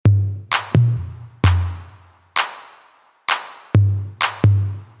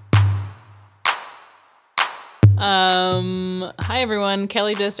Hi everyone.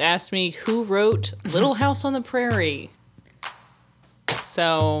 Kelly just asked me who wrote Little House on the Prairie.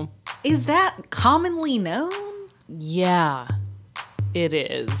 So, Is that commonly known? yeah, it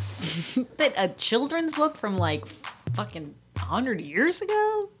is. That a children's book from like fucking 100 years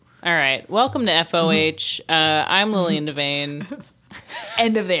ago? All right. Welcome to FOH. I'm Lillian Devane.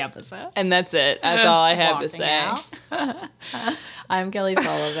 End of the episode. And that's it. That's all I have to Walking say. out. I'm Kelly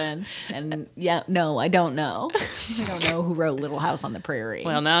Sullivan. And yeah, no, I don't know. I don't know who wrote Little House on the Prairie.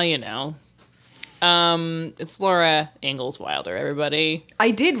 Well, now you know. It's Laura Ingalls Wilder, everybody.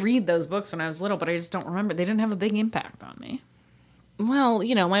 I did read those books when I was little, but I just don't remember. They didn't have a big impact on me. Well,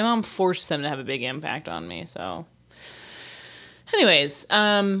 you know, my mom forced them to have a big impact on me, so. Anyways,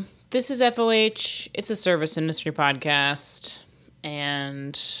 this is FOH. It's a service industry podcast,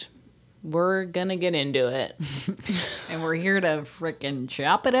 and we're gonna get into it. And we're here to frickin'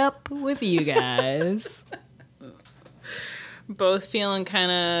 chop it up with you guys. Both feeling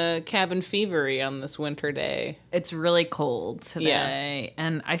kind of cabin fevery on this winter day. It's really cold today. Yeah.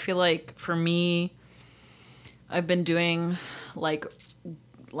 And I feel like for me, I've been doing like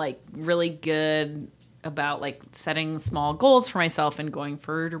really good about like setting small goals for myself and going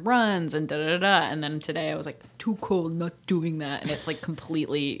for runs and and then today I was like too cold, not doing that, and it's like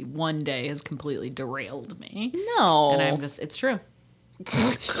completely, one day has completely derailed me. No. And I'm just, it's true.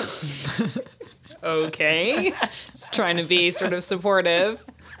 Okay. Just trying to be sort of supportive.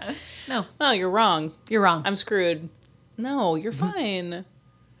 No, You're wrong. you're wrong. I'm screwed. No, you're fine.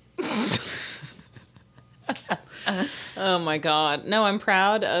 Oh my God. No, I'm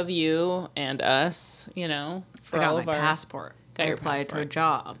proud of you and us, you know, for I got all my of our passport. Got I your applied to a passport.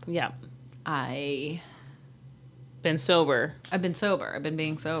 job. Yeah. I've Been sober. been sober. I've been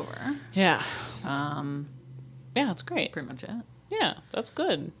being sober. Yeah. Yeah, Yeah, that's great. pretty much it. Yeah, that's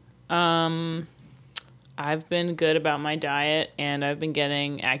good. I've been good about my diet, and I've been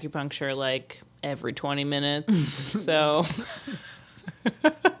getting acupuncture like every 20 minutes. So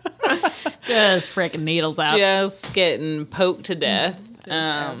Just freaking needles out. just getting poked to death.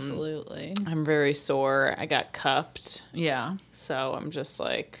 Absolutely. I'm very sore. I got cupped. Yeah. So I'm just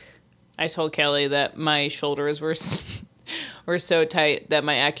like, I told Kelly that my shoulders were so tight that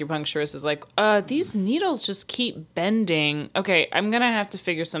my acupuncturist is like, these needles just keep bending. Okay, I'm going to have to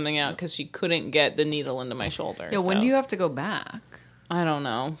figure something out because she couldn't get the needle into my shoulder. Yeah, when so. do you have to go back? I don't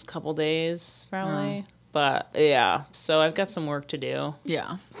know, a couple days probably. But yeah, so I've got some work to do.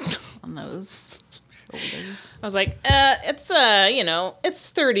 Yeah. On those shoulders. I was like, it's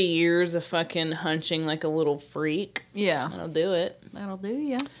 30 years of fucking hunching like a little freak. Yeah. I'll do it. That'll do,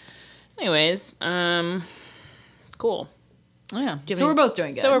 yeah. Anyways, cool. Yeah. So we're both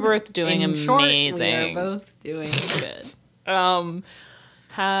doing good. So we're both doing In short, amazing. we are both doing good. Do you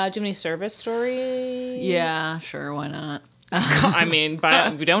have any service stories? Yeah, sure, why not? I mean,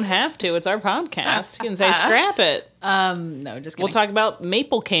 we don't have to. It's our podcast. You can say scrap it. No, just kidding. We'll talk about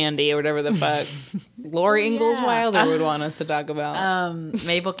maple candy or whatever the fuck Lori Ingalls Wilder would want us to talk about.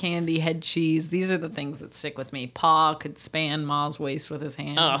 Maple candy, head cheese. These are the things that stick with me. Pa could span Ma's waist with his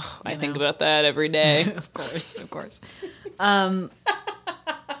hand. I think about that every day. Of course.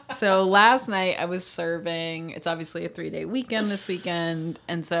 So last night I was serving. It's obviously a 3-day weekend this weekend.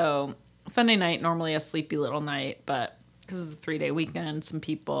 And so Sunday night, normally a sleepy little night, but because it's a 3-day weekend, some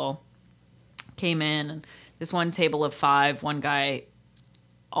people came in. And this one table of 5, one guy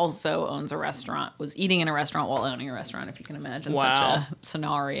also owns a restaurant, was eating in a restaurant while owning a restaurant, if you can imagine such a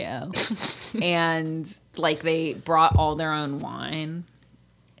scenario. And like they brought all their own wine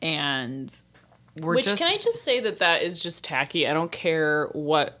and can I just say that is just tacky? I don't care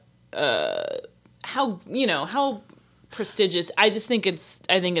what, how prestigious. I just think it's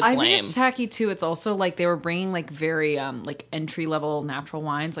lame. I think it's tacky too. It's also like they were bringing like very like entry level natural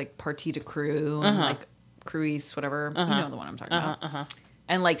wines, like Partie de Cru and like Cruise, whatever. You know the one I'm talking about.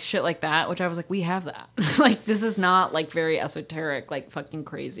 And like shit like that, which I was like, we have that. Like this is not like very esoteric, like fucking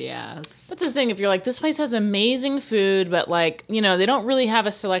crazy ass. That's the thing. If you're like, this place has amazing food, but like, you know, they don't really have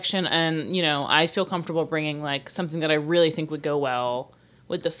a selection, and you know, I feel comfortable bringing like something that I really think would go well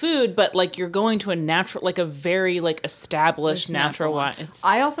with the food, but like you're going to a natural, like a very like established natural wine.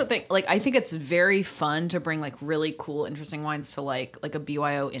 I also think I think it's very fun to bring like really cool, interesting wines to like a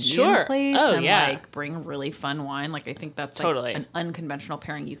BYO Indian place and like bring really fun wine. Like I think that's like an unconventional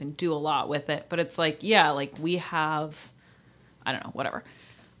pairing. You can do a lot with it, but it's like, yeah, like we have, I don't know, whatever.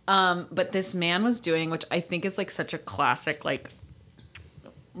 But this man was doing, which I think is like such a classic, like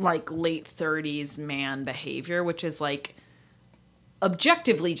late 30s man behavior, which is like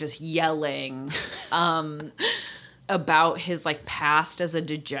objectively just yelling about his like past as a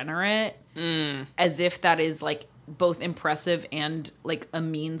degenerate, as if that is like both impressive and like a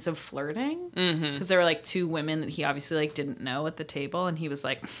means of flirting. Because there were like two women that he obviously like didn't know at the table, and he was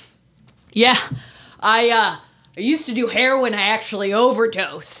like, "Yeah, I used to do heroin. I actually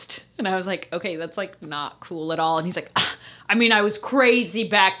overdosed." And I was like, "Okay, that's like not cool at all." And he's like, "I mean, I was crazy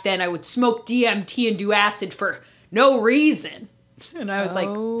back then. I would smoke DMT and do acid for no reason." And I was like,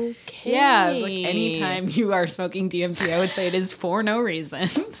 okay. yeah, I was like, anytime you are smoking DMT, I would say it is for no reason.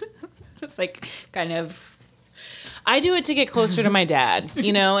 It's like kind of. I do it to get closer to my dad,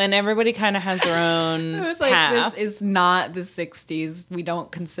 you know, and everybody kind of has their own I was like, path. this is not the 60s. We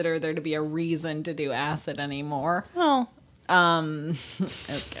don't consider there to be a reason to do acid anymore. Well, Okay.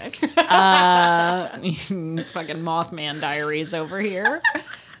 Fucking Mothman diaries over here.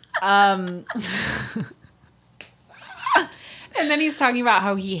 And then he's talking about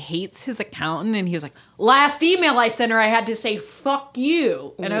how he hates his accountant, and he was like, "Last email I sent her, I had to say fuck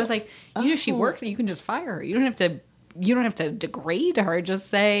you." And I was like, "You know, she works. You can just fire her. You don't have to degrade her. Just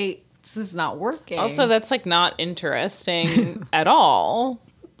say this is not working." also, that's like not interesting at all.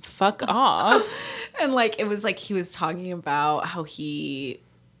 Fuck off. And like it was like he was talking about how he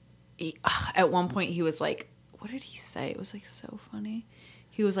at one point he was like, what did he say? It was like so funny.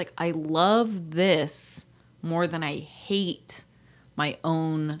 He was like, "I love this more than I hate my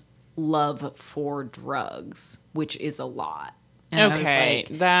own love for drugs," which is a lot. And I was Okay,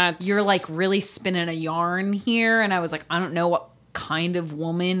 like, that's... you're like really spinning a yarn here. And I was like, I don't know what kind of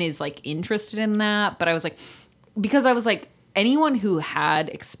woman is like interested in that. But I was like, because I was like, anyone who had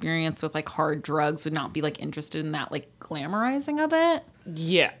experience with like hard drugs would not be like interested in that like glamorizing of it.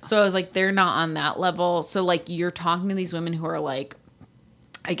 Yeah. So I was like, they're not on that level. So like you're talking to these women who are like,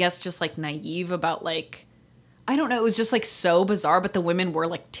 I guess just like naive about like, I don't know. It was just like so bizarre, but the women were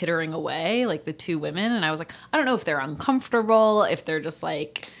like tittering away, like the two women. And I was like, I don't know if they're uncomfortable, if they're just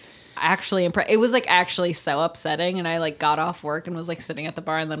like actually impressed. It was like actually so upsetting. And I like got off work and was like sitting at the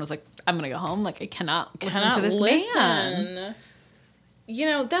bar and then was like, I'm going to go home. Like I cannot listen to this man. You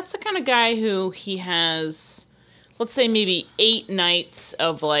know, that's the kind of guy who he has, let's say maybe 8 nights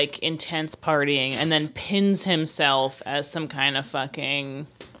of like intense partying and then pins himself as some kind of fucking,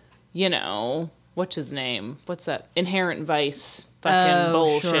 you know, what's his name? What's that? Inherent Vice fucking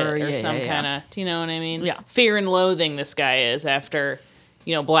bullshit sure. or Yeah, some yeah, yeah. kind of, do you know what I mean? Yeah. Fear and loathing this guy is after,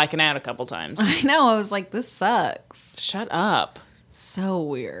 you know, blacking out a couple times. I know. I was like, this sucks. Shut up. So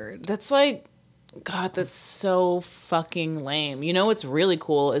weird. That's like, God, that's so fucking lame. You know what's really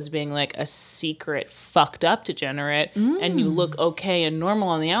cool is being like a secret fucked up degenerate and you look okay and normal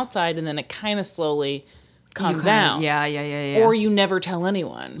on the outside and then it kind of slowly comes out. Yeah. Or you never tell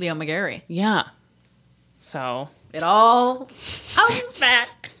anyone. Leo McGarry. Yeah. So, It all comes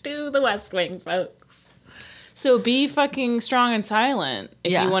back to the West Wing, folks. so be fucking strong and silent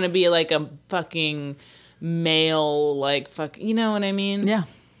if Yeah. you want to be like a fucking male, like fuck, you know what I mean? Yeah.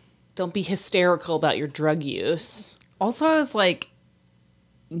 Don't be hysterical about your drug use. Also, I was like,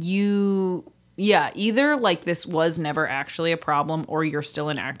 either like this was never actually a problem or you're still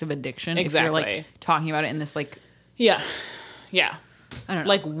in active addiction. If you're Exactly. like talking about it in this like, Yeah. Yeah. I don't know.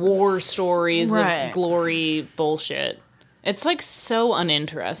 Like war stories Right. of glory bullshit. It's like so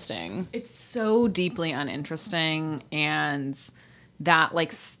uninteresting. it's so deeply uninteresting, and that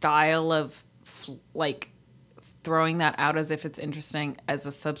like style of like throwing that out as if it's interesting as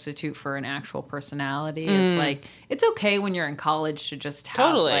a substitute for an actual personality is like, it's okay when you're in college to just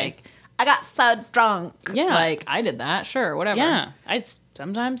have Totally. like, I got so drunk. Yeah. Like I did that. Sure. Whatever. Yeah.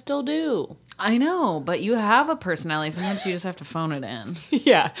 Sometimes still do. I know, but you have a personality. Sometimes you just have to phone it in.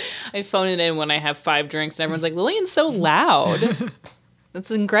 Yeah. I phone it in when I have 5 drinks and everyone's like, Lillian's so loud. That's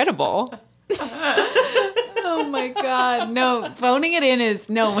incredible. Oh my God. No, phoning it in is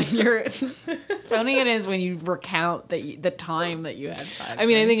when you're phoning it is when you recount the time that you had 5. I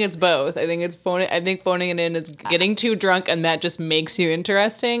mean, I think it's both. I think phoning it in is getting too drunk and that just makes you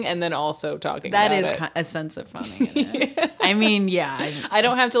interesting and then also talking that about is it. a sense of phoning it in. I mean, yeah. I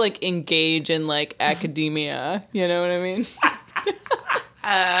don't have to like engage in like academia. You know what I mean?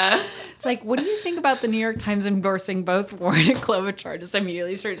 It's like, what do you think about the New York Times endorsing both Warren and Klobuchar? Just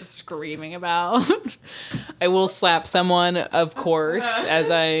immediately start screaming about. I will slap someone, of course,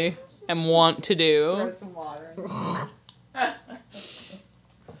 as I am wont to do. some water.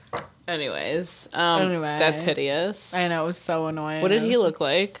 Anyways, Anyway. that's hideous. I know, it was so annoying. What did he look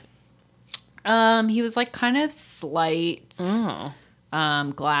like? He was like kind of slight. Oh,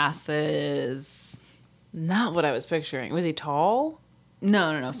 Glasses. not what I was picturing. Was he tall?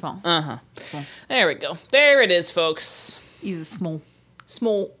 No, small. Uh-huh. Small. There we go. There it is, folks. He's a small.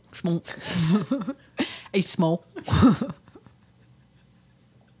 Small. Small. Asmo.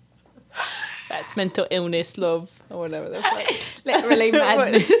 That's mental illness, love, or whatever the fuck. Literally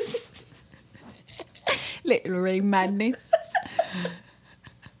madness. Literally madness.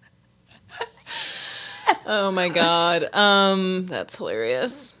 Oh my god. That's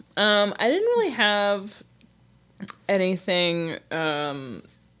hilarious. I didn't really have anything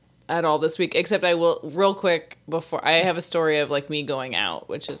at all this week, except I will real quick before I have a story of like me going out,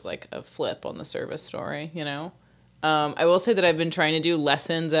 which is like a flip on the service story, you know. I will say that I've been trying to do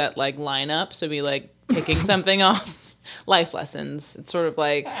lessons at like lineup, so be like picking something off, life lessons. It's sort of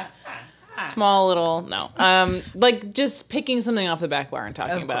like small little like just picking something off the back bar and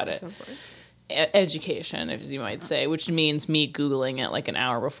talking about it. Of course. Education, as you might say, which means me Googling it like an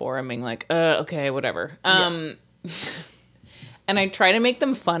hour before and being like, okay, whatever. And I try to make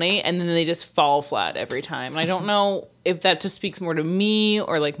them funny, and then they just fall flat every time. And I don't know if that just speaks more to me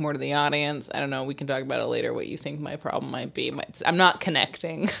or like more to the audience. I don't know. We can talk about it later, what you think my problem might be. I'm not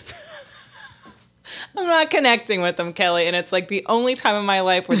connecting. I'm not connecting with them, Kelly. And it's like the only time in my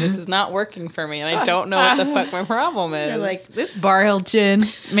life where this is not working for me. And I don't know what the fuck my problem is. You're like, this Bar Hill gin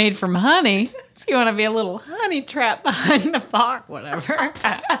made from honey. You want to be a little honey trap behind the bar, whatever.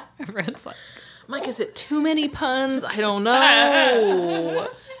 Everyone's like, I'm like, is it too many puns? I don't know.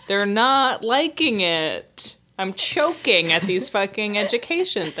 They're not liking it. I'm choking at these fucking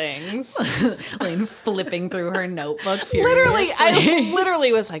education things. Lane flipping through her notebook furiously. Literally, I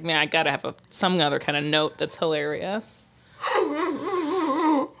literally was like, man, I gotta have some other kind of note that's hilarious.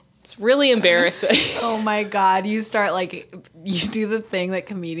 It's really embarrassing. Oh my god, you start like, you do the thing that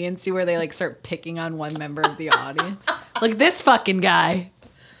comedians do where they like start picking on one member of the audience. Like this fucking guy.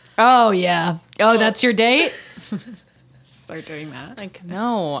 Oh yeah. Oh, that's your date? Start doing that. Like,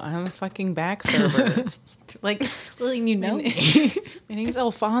 no, I'm a fucking back server. Like, well, you know me. My name's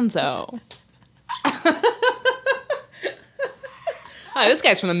Alfonso. Hi, this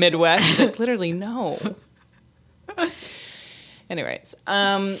guy's from the Midwest. Like, literally, no. Anyways,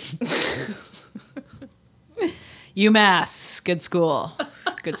 UMass, good school.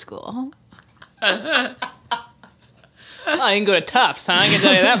 Good school. I didn't go to Tufts, huh? I can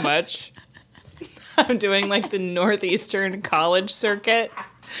tell you that much. I'm doing like the Northeastern college circuit.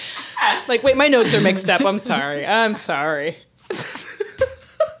 Like, wait, my notes are mixed up. I'm sorry.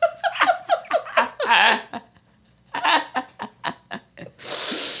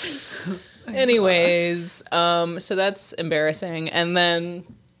 Anyways, so that's embarrassing. And then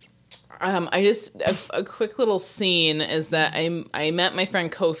I just a quick little scene is that I met my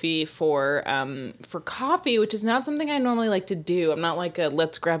friend Kofi for coffee, which is not something I normally like to do. I'm not like a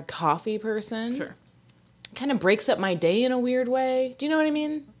let's grab coffee person. Sure. Kind of breaks up my day in a weird way. Do you know what I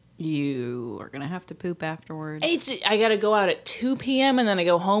mean? You are going to have to poop afterwards. I got to go out at 2 p.m. and then I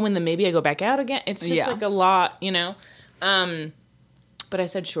go home and then maybe I go back out again. It's just like a lot, you know? But I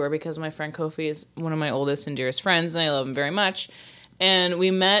said sure because my friend Kofi is one of my oldest and dearest friends and I love him very much. And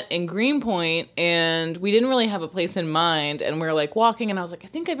we met in Greenpoint and we didn't really have a place in mind. And we were like walking and I was like, I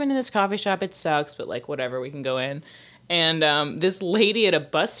think I've been to this coffee shop. It sucks, but like whatever, we can go in. And this lady at a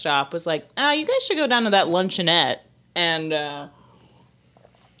bus stop was like, oh, you guys should go down to that luncheonette. And I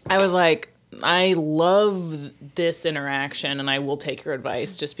was like, I love this interaction and I will take your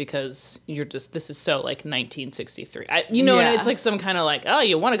advice just because this is so like 1963. It's like some kind of like, oh,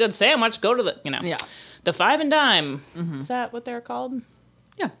 you want a good sandwich? Go to the Five and Dime. Mm-hmm. Is that what they're called?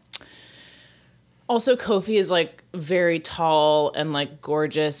 Yeah. Also, Kofi is like very tall and like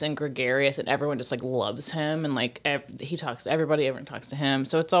gorgeous and gregarious and everyone just like loves him and like he talks to everybody, everyone talks to him.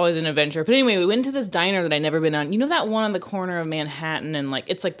 So it's always an adventure. But anyway, we went to this diner that I'd never been on. You know that one on the corner of Manhattan and like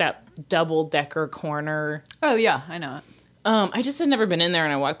it's like that double-decker corner? Oh, yeah, I know it. I just had never been in there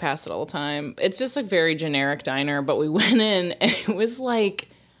and I walk past it all the time. It's just a very generic diner, but we went in and it was like,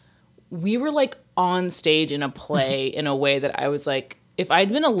 we were like on stage in a play in a way that I was like, if I'd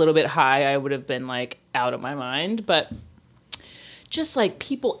been a little bit high, I would have been like out of my mind. But just like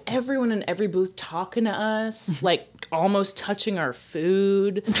people, everyone in every booth talking to us, like almost touching our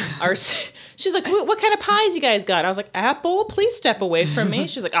food. She's like, what kind of pies you guys got? I was like, apple, please step away from me.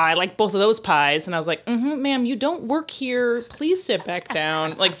 She's like, oh, I like both of those pies. And I was like, ma'am, you don't work here. Please sit back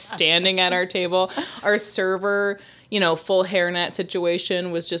down. Like standing at our table. Our server, full hairnet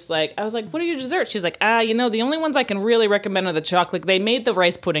situation was just like, I was like, what are your desserts? She's like, the only ones I can really recommend are the chocolate. They made the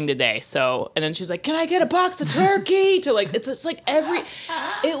rice pudding today. So, and then she's like, can I get a box of turkey? To like, it's just like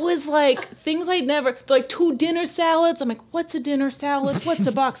it was like things I'd never, like 2 dinner salads. I'm like, what's a dinner salad? What's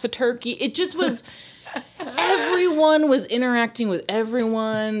a box of turkey? It just was, everyone was interacting with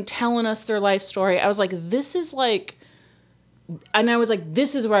everyone, telling us their life story. I was like, this is like and I was like,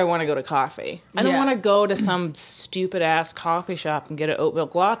 this is where I want to go to coffee. I don't Yeah. want to go to some stupid ass coffee shop and get an oat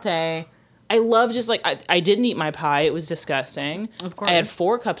milk latte. I love just like, I didn't eat my pie. It was disgusting. Of course. I had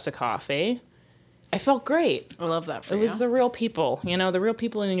 4 cups of coffee. I felt great. I love that for It you. was the real people, the real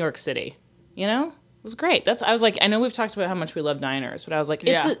people in New York City, It was great. I was like, I know we've talked about how much we love diners, but I was like,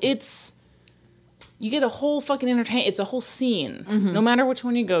 it's you get a whole fucking it's a whole scene, no matter which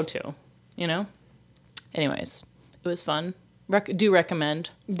one you go to, Anyways, it was fun. Do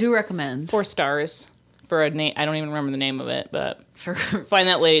recommend. Do recommend. 4 stars for a name. I don't even remember the name of it, but For find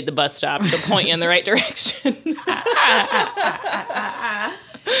that lady at the bus stop. She'll point you in the right direction. You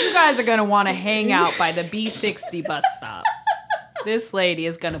guys are going to want to hang out by the B60 bus stop. This lady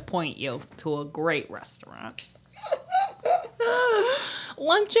is going to point you to a great restaurant.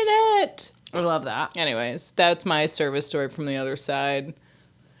 Luncheonette. I love that. Anyways, that's my service story from the other side.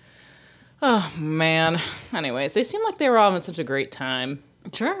 Oh, man. Anyways, they seem like they were all having such a great time.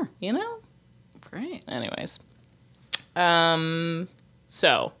 Sure. Great. Anyways.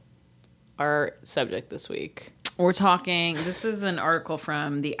 So, our subject this week. We're talking, this is an article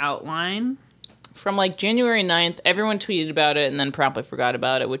from The Outline. From like January 9th, everyone tweeted about it and then promptly forgot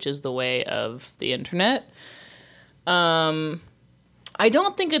about it, which is the way of the internet. I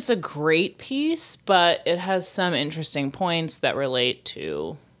don't think it's a great piece, but it has some interesting points that relate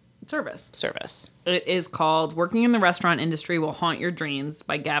to service. It is called Working in the Restaurant Industry Will Haunt Your Dreams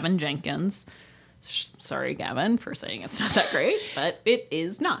by Gavin Jenkins. Sorry, Gavin, for saying it's not that great, but it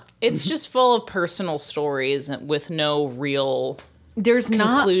is not. It's just full of personal stories with no real There's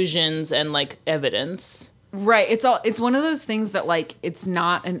conclusions and like evidence. Right. It's one of those things that like it's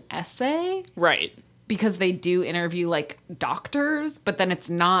not an essay. Right. Because they do interview like doctors, but then it's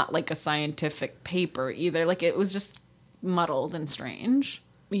not like a scientific paper either. Like it was just muddled and strange.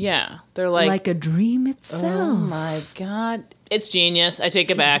 Yeah. They're like a dream itself. Oh my God. It's genius. I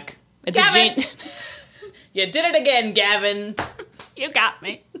take it back. It's Gavin! You did it again, Gavin. You got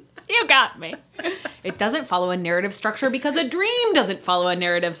me. You got me. It doesn't follow a narrative structure because a dream doesn't follow a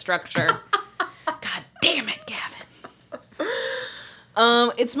narrative structure. God damn it, Gavin.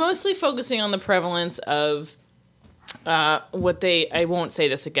 It's mostly focusing on the prevalence of I won't say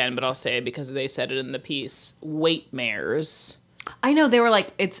this again, but I'll say it because they said it in the piece, weight mares. I know, they were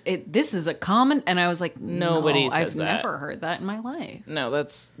like, this is a common, and I was like, Nobody no, says I've that. never heard that in my life. No,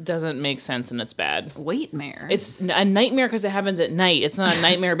 doesn't make sense and it's bad. Weight mares. It's a nightmare because it happens at night. It's not a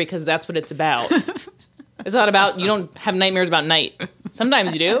nightmare because that's what it's about. It's not about, you don't have nightmares about night.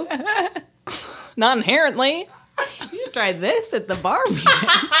 Sometimes you do. Not inherently. You should try this at the Barbie. You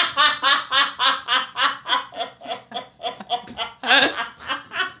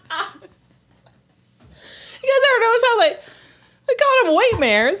guys ever notice how they call them weight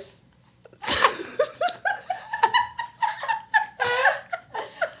mares?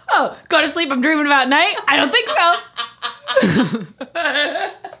 Oh, go to sleep, I'm dreaming about night? I don't think so.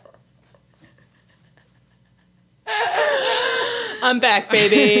 I'm back,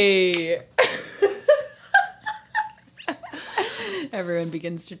 baby. Everyone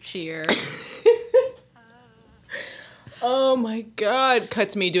begins to cheer. Oh my God.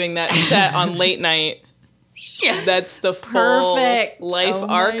 Cuts me doing that set on late night. Yeah. That's the full Perfect. life Oh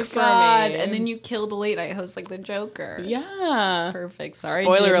arc my for God. me. And then you kill the late night host like the Joker. Yeah. Perfect. Sorry,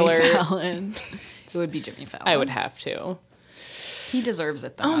 Spoiler Jimmy alert. Fallon. It would be Jimmy Fallon. I would have to. He deserves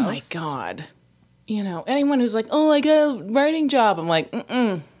it, the Oh my most. God. Anyone who's like, oh, I got a writing job. I'm like,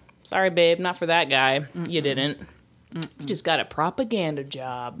 sorry, babe, not for that guy. You didn't. You just got a propaganda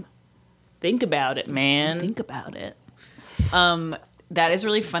job. Think about it, man. Think about it. That is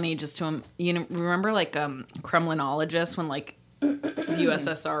really funny. Just to remember like Kremlinologists when like the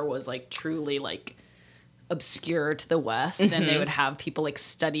USSR was like truly like obscure to the West, and they would have people like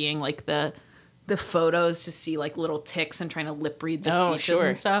studying like the photos to see like little ticks and trying to lip read the speeches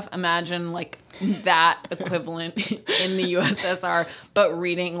and stuff. Imagine like that equivalent in the USSR, but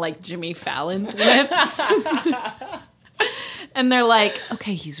reading like Jimmy Fallon's lips. And they're like,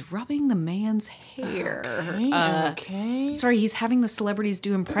 okay, he's rubbing the man's hair. Okay. Sorry, he's having the celebrities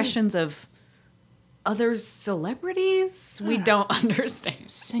do impressions of other celebrities? We don't understand.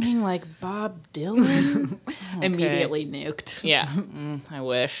 Singing like Bob Dylan? Immediately nuked. Yeah. I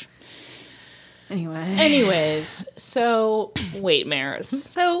wish. Anyway. Anyways, so weight mares.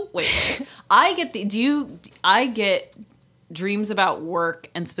 So, wait. I get dreams about work,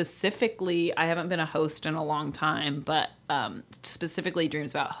 and specifically, I haven't been a host in a long time, but specifically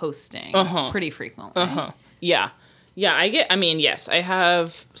dreams about hosting pretty frequently. Yeah. Yeah, yes, I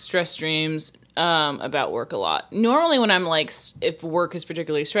have stress dreams. about work a lot. Normally when I'm like, if work is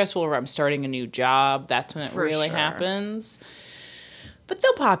particularly stressful or I'm starting a new job, that's when it really happens. But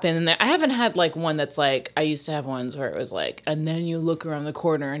they'll pop in there. I haven't had like one that's like, I used to have ones where it was like, and then you look around the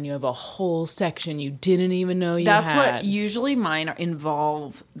corner and you have a whole section you didn't even know you had. That's what usually mine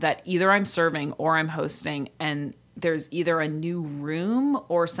involve, that either I'm serving or I'm hosting, and there's either a new room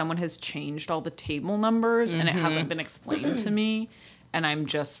or someone has changed all the table numbers and it hasn't been explained to me. And I'm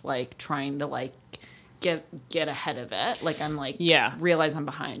just like trying to like get ahead of it. Like I'm like, realize I'm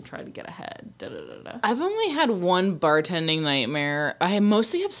behind, try to get ahead. I've only had one bartending nightmare. I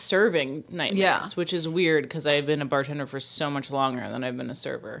mostly have serving nightmares, which is weird because I've been a bartender for so much longer than I've been a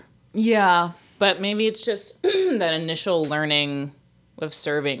server. Yeah. But maybe it's just that initial learning of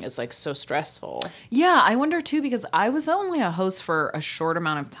serving is like so stressful. Yeah, I wonder too, because I was only a host for a short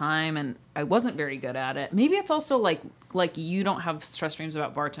amount of time and I wasn't very good at it. Maybe it's also like you don't have stress dreams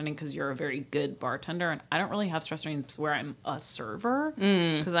about bartending because you're a very good bartender, and I don't really have stress dreams where I'm a server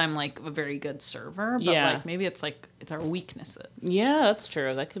because I'm like a very good server. But like maybe it's like it's our weaknesses. Yeah, that's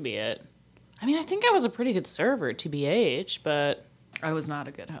true. That could be it. I mean, I think I was a pretty good server, TBH, but I was not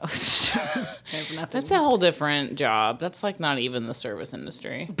a good host. That's a whole different job. That's like not even the service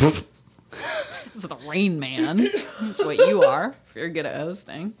industry. This is the Rain Man. That's what you are if you're good at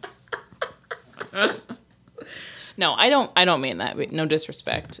hosting. No, I don't mean that. No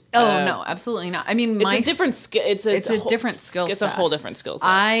disrespect. Oh no, absolutely not. I mean, it's a different skill. It's a different skill set. It's a whole different skill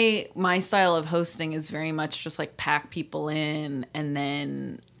set. My style of hosting is very much just like pack people in and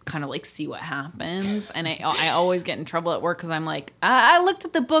then kind of like see what happens. And I always get in trouble at work because I'm like, I looked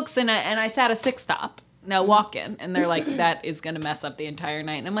at the books and I sat a 6-stop. Now walk in, and they're like, that is going to mess up the entire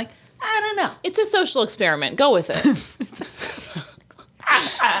night. And I'm like, I don't know. It's a social experiment. Go with it.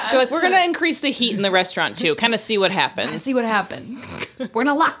 They're like, we're going to increase the heat in the restaurant too. Kind of see what happens. See what happens. We're going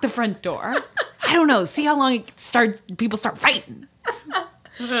to lock the front door. I don't know. See how long people start fighting.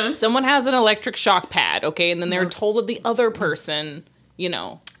 Someone has an electric shock pad, okay? And then they're told that the other person,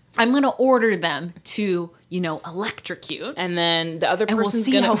 I'm going to order them to, electrocute. And then the other person's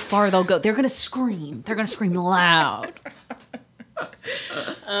going to... how far they'll go. They're going to scream. They're going to scream loud.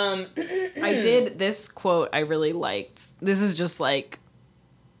 I did this quote I really liked. This is just like...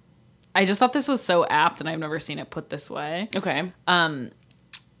 I just thought this was so apt, and I've never seen it put this way. Okay.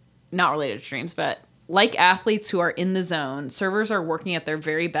 Not related to dreams, but like athletes who are in the zone, servers are working at their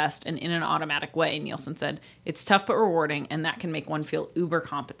very best and in an automatic way, Nielsen said. It's tough but rewarding, and that can make one feel uber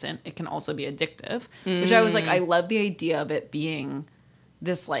competent. It can also be addictive, which I was like, I love the idea of it being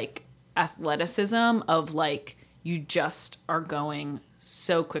this like athleticism of like, you just are going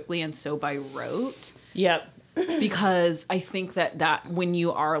so quickly and so by rote. Yep. Because I think that when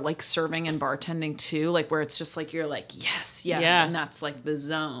you are like serving and bartending too, like where it's just like, you're like, yes, and that's like the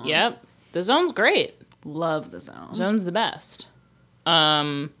zone. Yep. The zone's great. Love the zone. Zone's the best.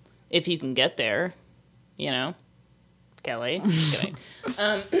 If you can get there, Kelly. Just kidding.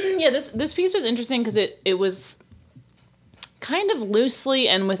 This piece was interesting because it was kind of loosely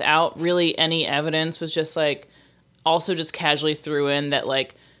and without really any evidence, was just like, also just casually threw in that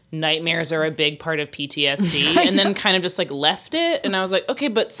like nightmares are a big part of PTSD, and then kind of just like left it. And I was like, okay,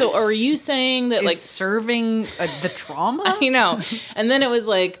 but so are you saying that like serving the trauma? I know. And then it was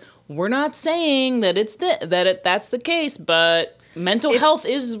like, we're not saying that that's the case, but mental health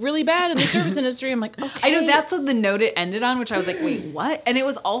is really bad in the service industry. I'm like, okay. I know that's what the note it ended on, which I was like, wait, what? And it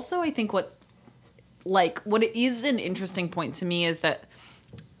was also, I think what it is an interesting point to me is that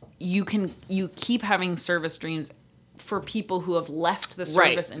you keep having service dreams for people who have left the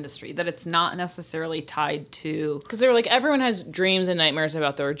service industry, that it's not necessarily tied to... Because they're like, everyone has dreams and nightmares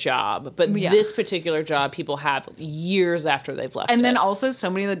about their job, but this particular job people have years after they've left And then also so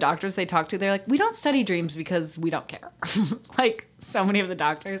many of the doctors they talk to, they're like, we don't study dreams because we don't care. Like, so many of the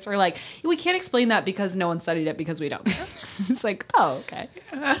doctors were like, we can't explain that because no one studied it because we don't care. It's like, oh, okay.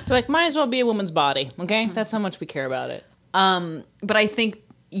 They're like, might as well be a woman's body, okay? That's how much we care about it. But I think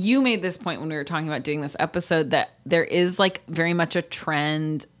you made this point when we were talking about doing this episode that there is like very much a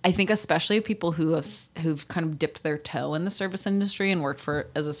trend. I think especially people who've kind of dipped their toe in the service industry and worked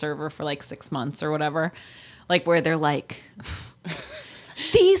as a server for like 6 months or whatever, like where they're like,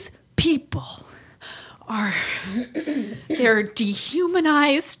 these people they're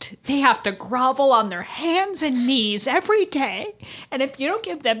dehumanized. They have to grovel on their hands and knees every day. And if you don't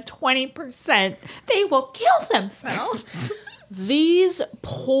give them 20%, they will kill themselves. These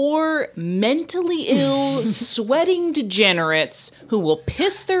poor, mentally ill, sweating degenerates who will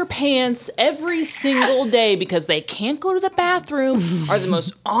piss their pants every single day because they can't go to the bathroom are the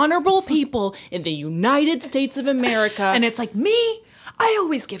most honorable people in the United States of America. And it's like, me, I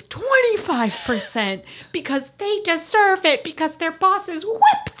always give 25% because they deserve it because their bosses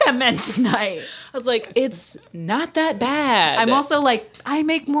whip them at night. I was like, it's not that bad. I'm also like, I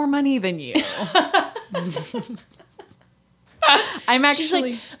make more money than you. I'm She's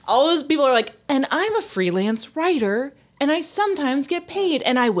actually... like, all those people are like, and I'm a freelance writer and I sometimes get paid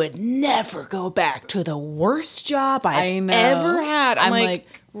and I would never go back to the worst job I've ever had. I'm like,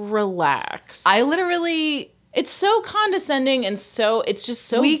 relax. I literally... It's so condescending and so, it's just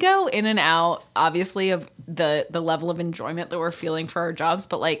so... We go in and out, obviously, of the level of enjoyment that we're feeling for our jobs,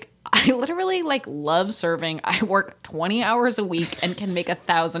 but like, I literally like love serving. I work 20 hours a week and can make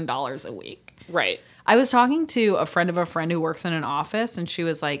 $1,000 a week. Right. I was talking to a friend of a friend who works in an office, and she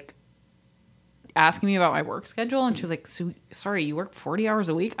was like asking me about my work schedule, and she was like, so, sorry, you work 40 hours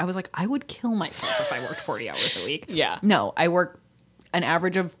a week? I was like, I would kill myself if I worked 40 hours a week. Yeah. No, I work an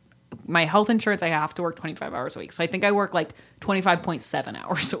average of my health insurance. I have to work 25 hours a week. So I think I work like 25.7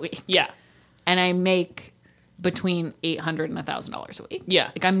 hours a week. Yeah. And I make between $800 and $1,000 a week.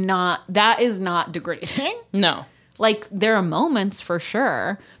 Yeah. Like that is not degrading. No. Like, there are moments for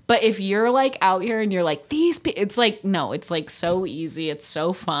sure, but if you're like out here and you're like, it's like, no, it's like so easy. It's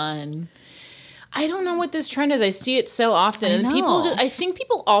so fun. I don't know what this trend is. I see it so often. And know. I think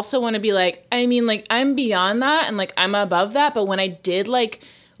people also want to be like, I mean, like, I'm beyond that and like, I'm above that. But when I did like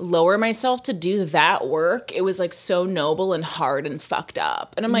lower myself to do that work, it was like so noble and hard and fucked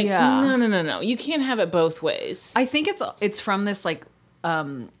up. And I'm like, no. You can't have it both ways. I think it's from this like,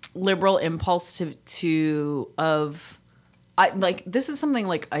 liberal impulse like this is something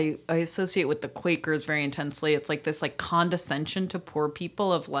like I associate with the Quakers very intensely. It's like this like condescension to poor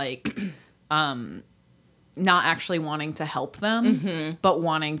people of like not actually wanting to help them, but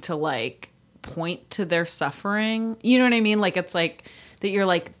wanting to like point to their suffering. You know what I mean? Like it's like that you're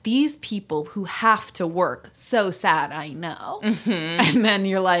like, these people who have to work, so sad, I know. And then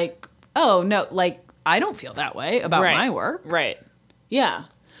you're like, oh no, like I don't feel that way about my work. Right. Yeah.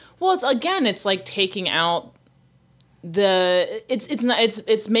 Well, it's like taking out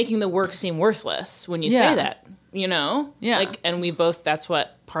it's making the work seem worthless when you say that, you know? Yeah. Like, and that's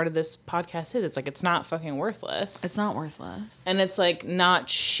what part of this podcast is. It's like, it's not fucking worthless. It's not worthless. And it's like not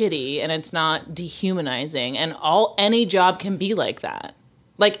shitty and it's not dehumanizing and any job can be like that.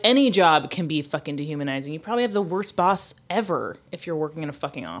 Like any job can be fucking dehumanizing. You probably have the worst boss ever if you're working in a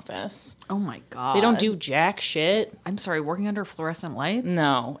fucking office. Oh my God. They don't do jack shit. I'm sorry, working under fluorescent lights?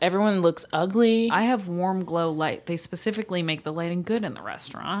 No. Everyone looks ugly. I have warm glow light. They specifically make the lighting good in the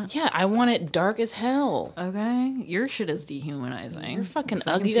restaurant. Yeah, I want it dark as hell. Okay? Your shit is dehumanizing. You're fucking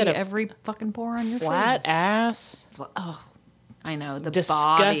so ugly. You got every fucking pore on your flat face. ass. Oh, I know. The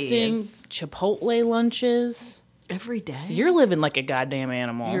disgusting bodies. Chipotle lunches. Every day? You're living like a goddamn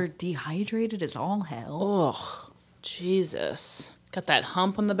animal. You're dehydrated as all hell. Oh, Jesus. Got that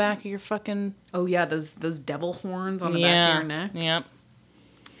hump on the back of your fucking... Oh, yeah, those devil horns on the back of your neck. Yep.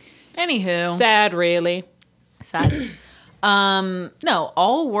 Anywho. Sad, really. Sad. No,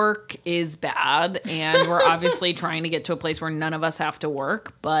 all work is bad, and we're obviously trying to get to a place where none of us have to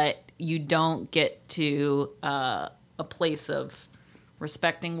work, but you don't get to a place of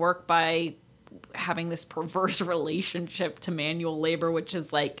respecting work by having this perverse relationship to manual labor, which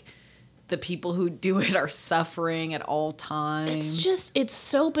is like the people who do it are suffering at all times. It's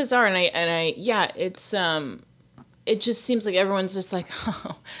so bizarre. And it just seems like everyone's just like,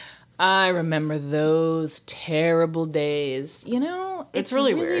 oh, I remember those terrible days. You know, it's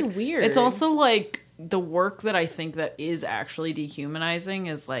really weird. It's also like the work that I think that is actually dehumanizing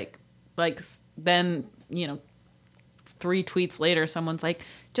is like then, you know, 3 tweets later, someone's like,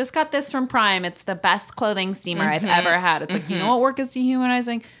 just got this from Prime. It's the best clothing steamer I've ever had. It's like, you know what work is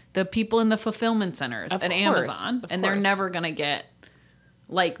dehumanizing? The people in the fulfillment centers at Amazon. And they're never going to get,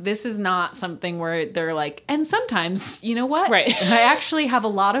 like, this is not something where they're like, and sometimes, you know what? Right. I actually have a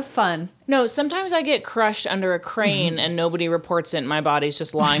lot of fun. No, sometimes I get crushed under a crane and nobody reports it and my body's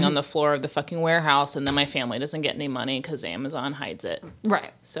just lying on the floor of the fucking warehouse and then my family doesn't get any money because Amazon hides it.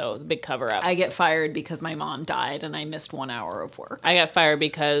 Right. So the big cover up. I get fired because my mom died and I missed 1 hour of work. I got fired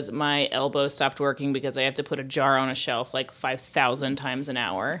because my elbow stopped working because I have to put a jar on a shelf like 5,000 times an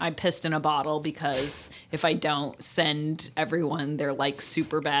hour. I pissed in a bottle because if I don't send everyone their like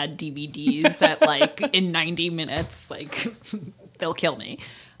super bad DVDs at like in 90 minutes, like they'll kill me.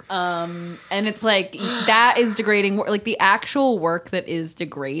 And it's like, that is degrading. Like the actual work that is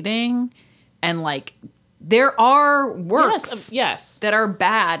degrading and like there are works that are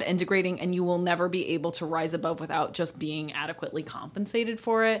bad and degrading and you will never be able to rise above without just being adequately compensated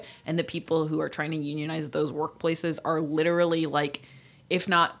for it. And the people who are trying to unionize those workplaces are literally like, if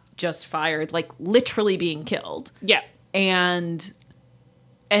not just fired, like literally being killed. Yeah. And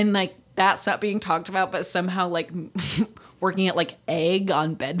And like that's not being talked about, but somehow like working at like Egg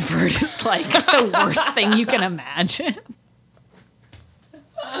on Bedford is like the worst thing you can imagine.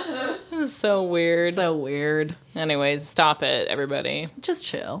 So weird. So weird. Anyways, stop it, everybody. Just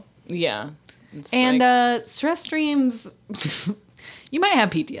chill. Yeah. It's And like- stress dreams, you might have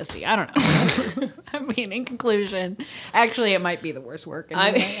PTSD. I don't know. I mean, in conclusion, actually, it might be the worst work, and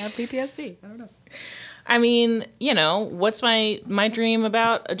you might have PTSD. I don't know. I mean, you know, what's my dream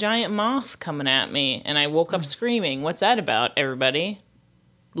about a giant moth coming at me and I woke up screaming? What's that about, everybody?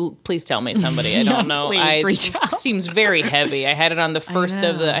 Please tell me, somebody. I don't know. Please reach out. Seems very heavy. I had it on the first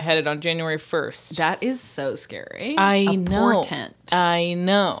of the. I had it on January 1st. That is so scary. I A know. portent. I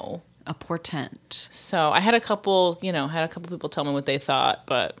know. A portent. So I had a couple people tell me what they thought,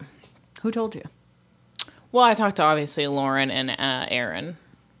 but Who told you? well, I talked to obviously Lauren and Aaron.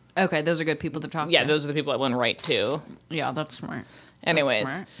 Okay, those are good people to talk to. Yeah, those are the people I went right to. Yeah, that's smart. Anyways.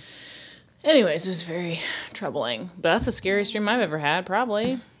 That's smart. Anyways, it was very troubling. But that's the scariest dream I've ever had,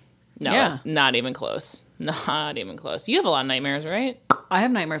 probably. No, Yeah. not even close. Not even close. You have a lot of nightmares, right? I have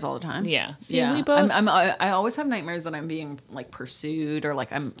nightmares all the time. Yeah. See, Yeah, we both. I always have nightmares that I'm being like pursued or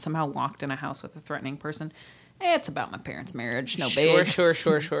like I'm somehow locked in a house with a threatening person. It's about my parents' marriage. No big. Sure.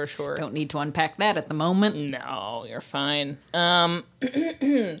 Don't need to unpack that at the moment. No, you're fine.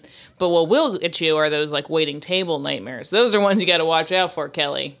 But what will get you are those like waiting table nightmares. Those are ones you got to watch out for,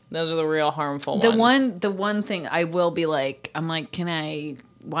 Kelly. Those are the real harmful ones. The one thing I will be like, I'm like,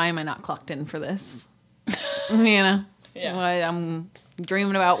 why am I not clocked in for this? You know? Yeah. Why I'm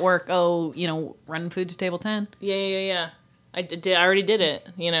dreaming about work. Oh, run food to table 10. Yeah. I already did it.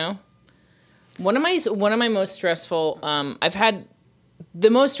 You know. One of my most stressful. I've had the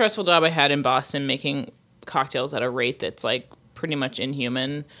most stressful job I had in Boston, making cocktails at a rate that's like pretty much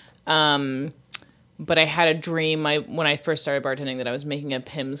inhuman. But I had a dream when I first started bartending that I was making a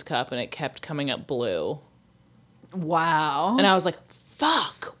Pimm's cup and it kept coming up blue. Wow. And I was like,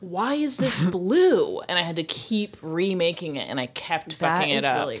 fuck, why is this blue? And I had to keep remaking it and I kept fucking it up.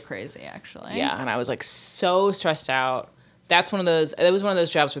 That is really crazy, actually. Yeah, and I was like so stressed out. It was one of those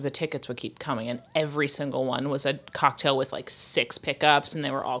jobs where the tickets would keep coming, and every single one was a cocktail with like 6 pickups, and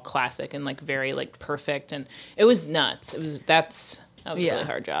they were all classic and like very like perfect, and it was nuts. That was a really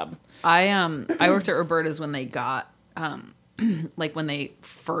hard job. I worked at Roberta's when they got like when they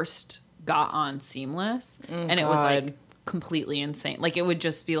first got on Seamless, and it was like completely insane. Like it would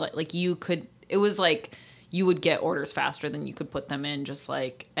just be like you would get orders faster than you could put them in, just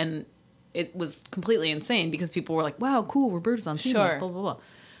like, and it was completely insane because people were like, wow, cool, Roberta's on Seamless, Sure. blah, blah, blah.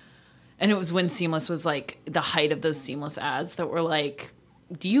 And it was when Seamless was like the height of those Seamless ads that were like,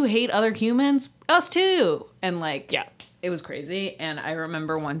 do you hate other humans? Us too. And like, Yeah. it was crazy. And I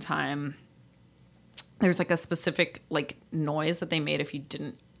remember one time there's like a specific like noise that they made if you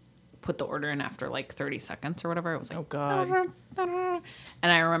didn't put the order in after like 30 seconds or whatever. It was like, Oh, God. And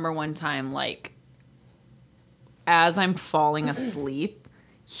I remember one time, like, as I'm falling asleep,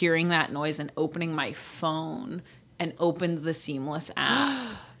 hearing that noise and opening my phone and opened the Seamless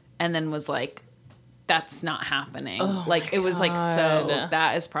app and then was like, that's not happening. Oh like, my it was like, so God.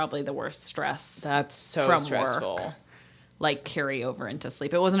 that is probably the worst stress. That's so from stressful. work. Like, carry over into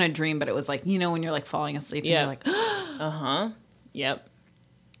sleep. It wasn't a dream, but it was like, when you're like falling asleep and Yeah. you're like, Uh-huh. Yep.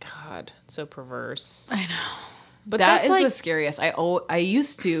 God, so perverse. I know. But That that's is like the scariest. I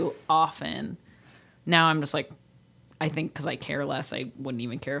used to often. Now I'm just like, I think because I care less, I wouldn't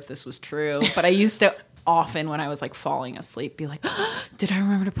even care if this was true. But I used to often, when I was like falling asleep, be like, did I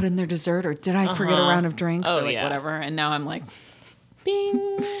remember to put in their dessert, or did I forget a round of drinks, Oh, or like yeah. whatever? And now I'm like,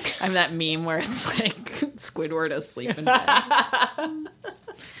 bing. I'm that meme where it's like Squidward asleep in bed.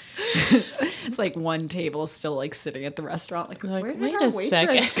 It's like one table still like sitting at the restaurant. Like, Like, where did wait our a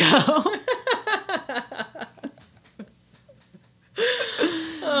second. waitress go?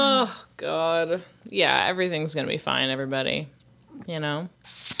 Oh, God. Yeah, everything's going to be fine, everybody. You know?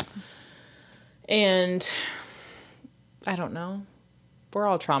 And I don't know. We're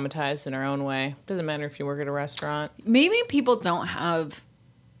all traumatized in our own way. Doesn't matter if you work at a restaurant. Maybe people don't have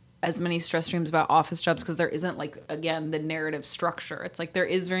as many stress dreams about office jobs because there isn't, like, again, the narrative structure. It's like there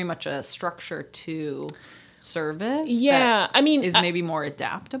is very much a structure to service. Yeah, that I mean, is maybe more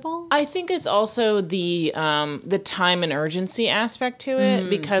adaptable. I think it's also the time and urgency aspect to it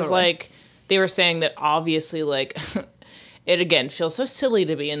because totally. like they were saying that obviously like it again feels so silly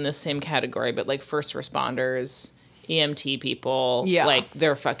to be in this same category, but like first responders, EMT people, Yeah. like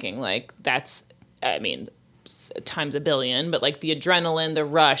they're fucking like that's times a billion, but like the adrenaline, the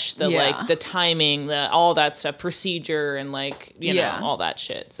rush, the Yeah. like the timing, the all that stuff, procedure, and like you Yeah. know all that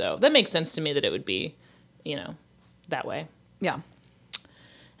shit. So that makes sense to me that it would be, that way. Yeah.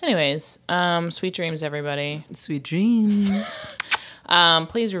 Anyways, sweet dreams, everybody. Sweet dreams.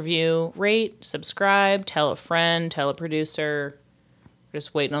 Please review, rate, subscribe, tell a friend, tell a producer. We're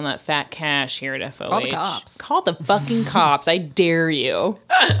just waiting on that fat cash here at FOH. Call the cops. Call the fucking cops. I dare you.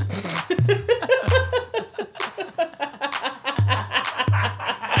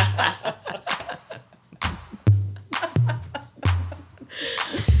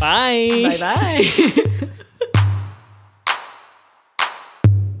 Bye. Bye-bye.